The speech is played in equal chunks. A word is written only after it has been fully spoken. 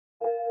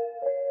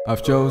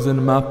I've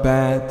chosen my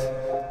path,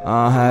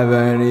 I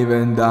haven't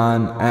even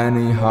done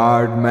any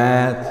hard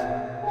math.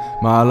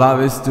 My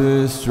love is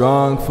too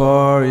strong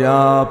for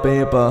your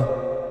people.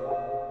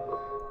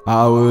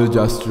 I will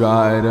just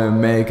try to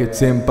make it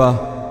simple.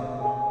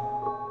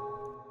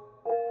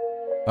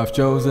 I've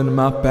chosen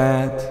my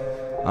path,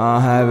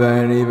 I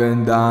haven't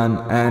even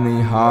done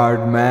any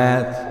hard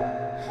math.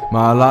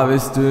 My love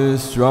is too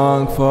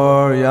strong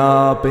for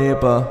your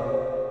people.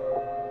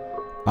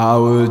 I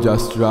will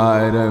just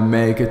try to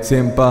make it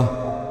simple.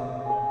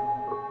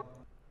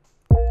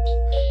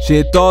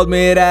 She told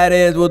me that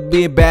it would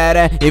be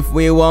better if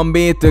we won't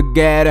be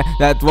together.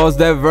 That was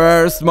the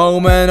worst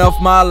moment of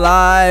my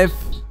life.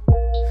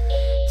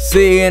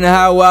 Seeing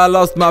how I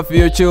lost my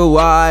future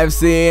wife,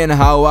 seeing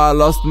how I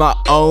lost my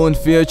own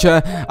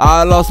future,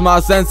 I lost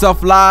my sense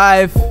of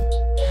life.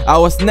 I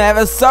was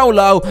never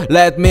solo,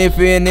 let me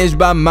finish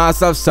by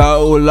myself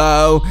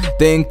solo.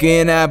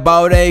 Thinking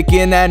about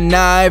taking a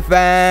knife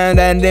and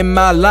ending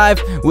my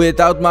life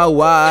without my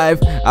wife.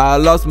 I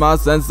lost my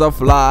sense of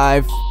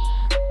life,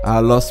 I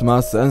lost my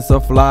sense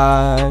of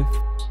life.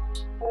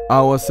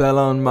 I was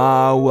alone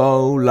my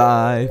whole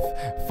life.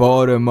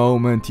 For the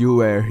moment you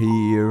were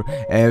here,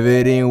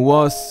 everything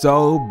was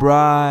so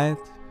bright.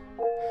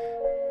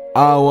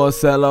 I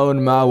was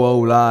alone my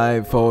whole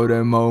life. For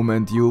the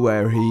moment you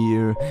were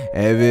here,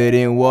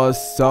 everything was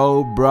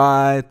so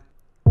bright.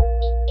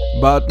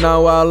 But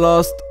now I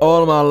lost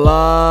all my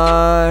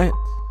light.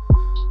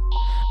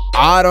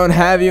 I don't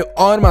have you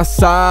on my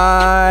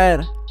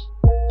side.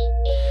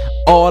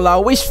 All I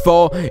wish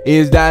for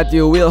is that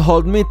you will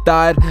hold me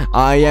tight.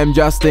 I am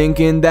just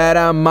thinking that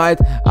I might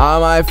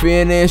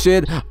finish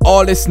it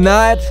all this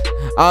night.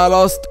 I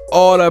lost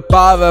all the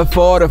power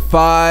for the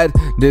fight.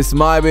 This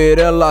might be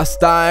the last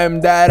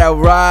time that I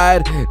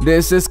ride.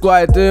 This is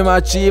quite too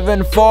much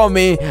even for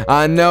me.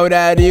 I know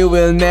that you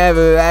will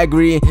never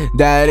agree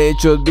that it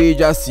should be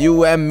just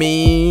you and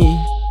me.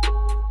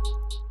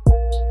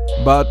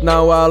 But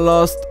now I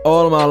lost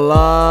all my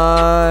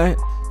light.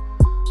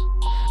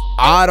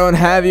 I don't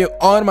have you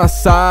on my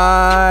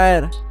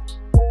side.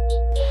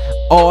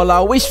 All I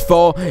wish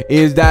for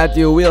is that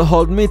you will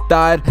hold me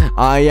tight.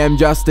 I am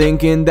just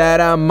thinking that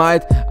I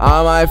might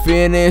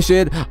finish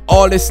it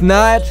all this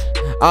night.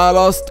 I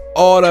lost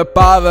all the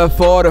power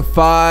for the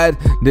fight.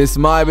 This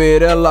might be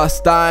the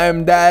last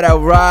time that I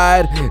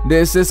ride.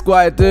 This is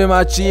quite too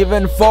much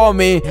even for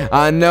me.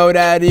 I know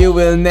that you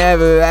will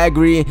never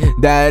agree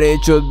that it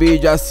should be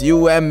just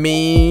you and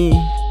me.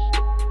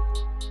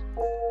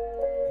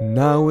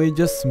 Now it's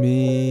just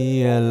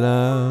me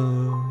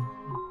alone.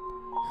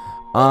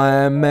 I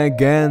am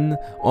again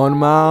on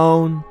my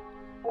own.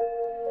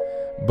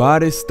 But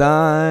this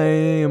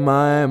time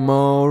I am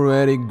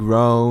already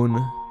grown.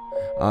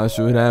 I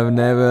should have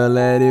never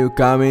let you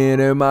come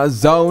into my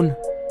zone.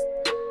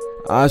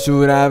 I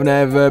should have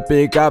never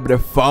picked up the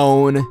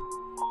phone.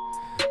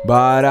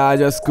 But I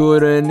just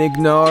couldn't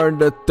ignore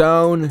the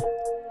tone.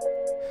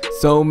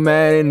 So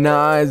many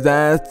nights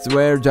that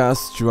were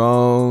just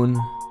thrown,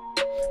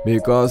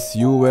 because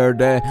you were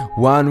the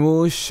one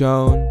who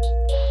shone.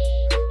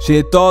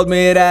 She told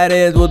me that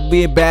it would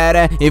be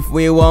better if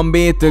we won't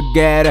be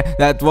together.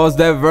 That was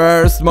the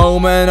worst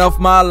moment of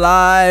my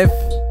life.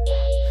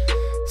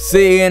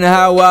 Seeing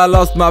how I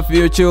lost my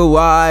future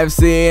wife,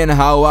 seeing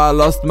how I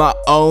lost my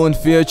own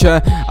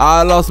future,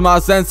 I lost my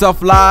sense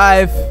of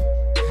life.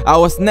 I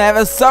was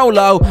never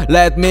solo,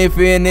 let me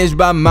finish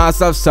by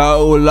myself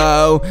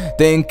solo.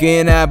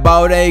 Thinking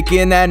about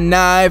taking a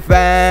knife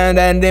and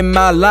ending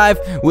my life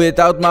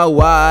without my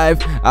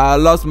wife. I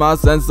lost my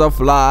sense of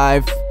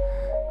life,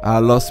 I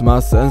lost my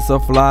sense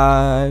of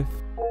life.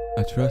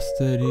 I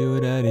trusted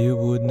you that you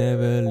would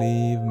never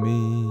leave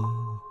me,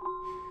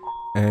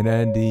 and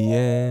at the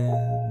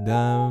end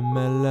I'm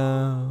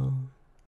alone.